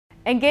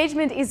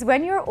Engagement is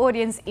when your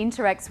audience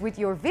interacts with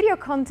your video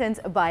content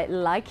by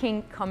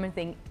liking,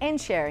 commenting, and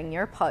sharing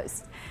your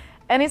post.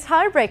 And it's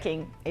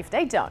heartbreaking if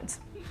they don't.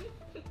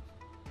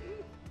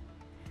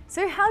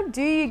 So how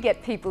do you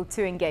get people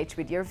to engage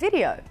with your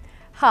video?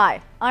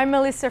 Hi, I'm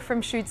Melissa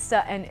from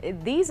Shootsta,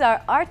 and these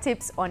are our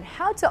tips on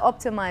how to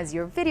optimize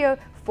your video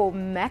for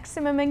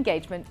maximum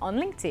engagement on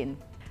LinkedIn.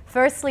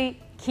 Firstly,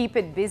 keep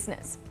it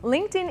business.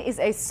 LinkedIn is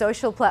a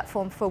social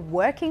platform for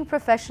working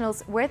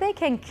professionals where they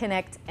can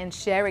connect and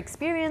share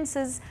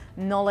experiences,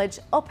 knowledge,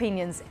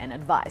 opinions, and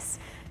advice.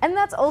 And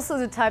that's also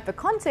the type of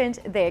content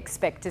they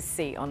expect to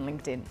see on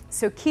LinkedIn.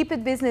 So keep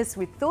it business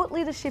with thought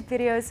leadership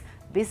videos,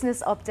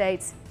 business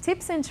updates,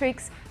 tips and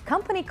tricks,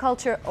 company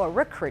culture, or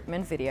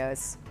recruitment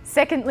videos.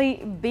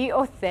 Secondly, be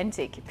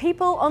authentic.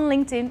 People on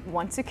LinkedIn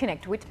want to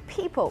connect with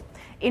people.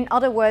 In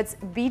other words,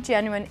 be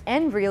genuine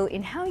and real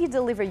in how you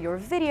deliver your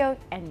video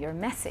and your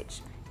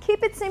message.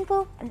 Keep it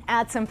simple and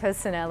add some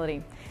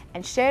personality.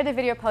 And share the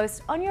video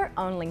post on your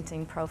own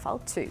LinkedIn profile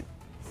too.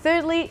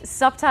 Thirdly,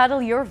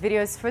 subtitle your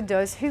videos for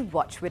those who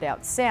watch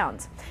without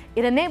sound.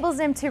 It enables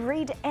them to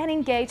read and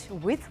engage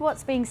with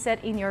what's being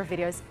said in your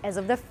videos as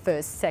of the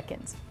first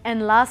second.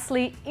 And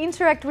lastly,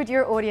 interact with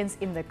your audience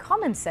in the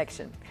comments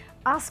section.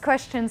 Ask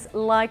questions,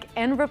 like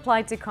and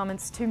reply to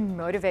comments to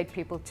motivate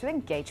people to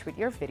engage with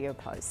your video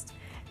post.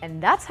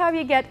 And that's how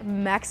you get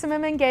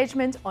maximum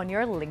engagement on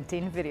your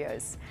LinkedIn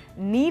videos.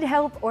 Need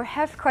help or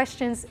have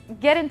questions?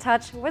 Get in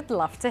touch, we'd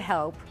love to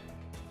help.